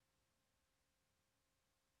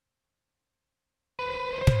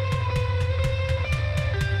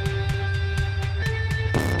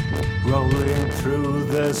through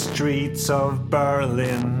the streets of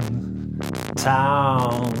Berlin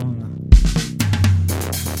town.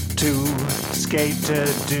 Two skater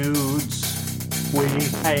dudes, we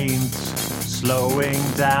ain't slowing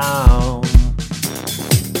down.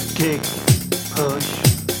 Kick,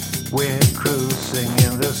 push, we're cruising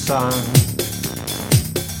in the sun,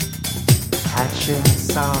 catching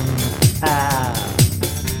some air,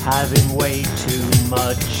 having way too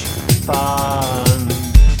much fun.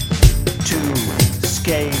 Two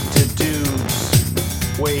skater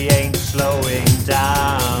dudes, we ain't slowing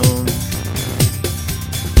down.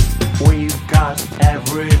 We've got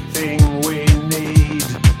everything we need,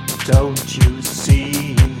 don't you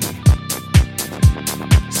see?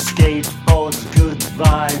 Skateboards, good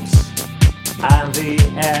vibes, and the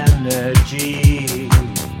energy.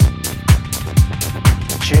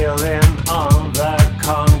 Chilling on the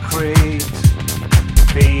concrete,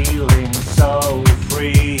 feeling so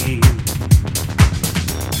free.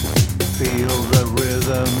 Feel the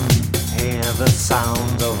rhythm, hear the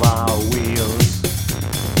sound of our wheels.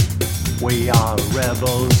 We are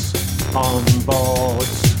rebels on board.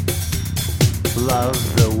 Love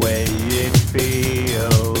the way it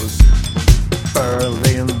feels.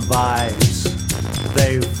 Berlin vibes,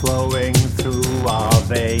 they flowing through our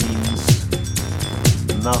veins.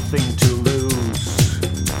 Nothing to lose.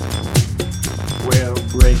 We're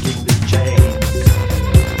breaking the chains.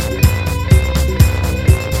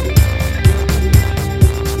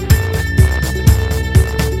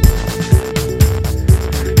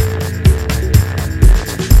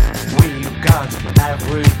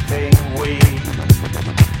 Everything we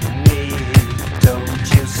need, don't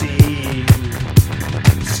you see?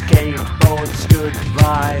 Skateboards, good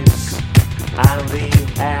vibes, and the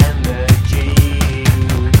energy.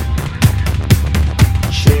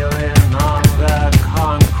 Chilling on the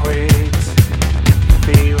concrete,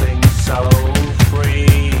 feeling so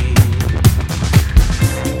free.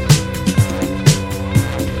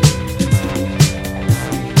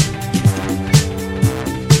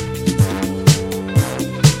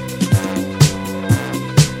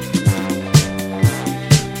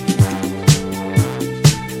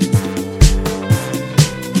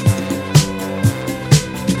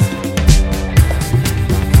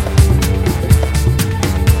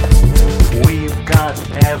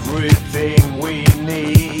 Everything we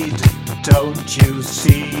need, don't you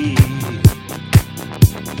see?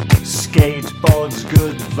 Skateboards,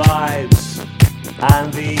 good vibes,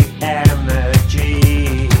 and the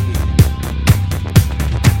energy.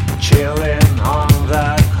 Chilling on the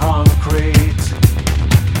concrete,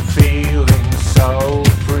 feeling so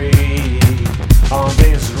free. On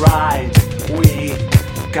this ride, we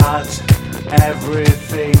got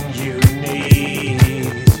everything you need.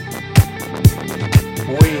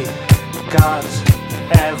 We got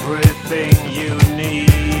everything you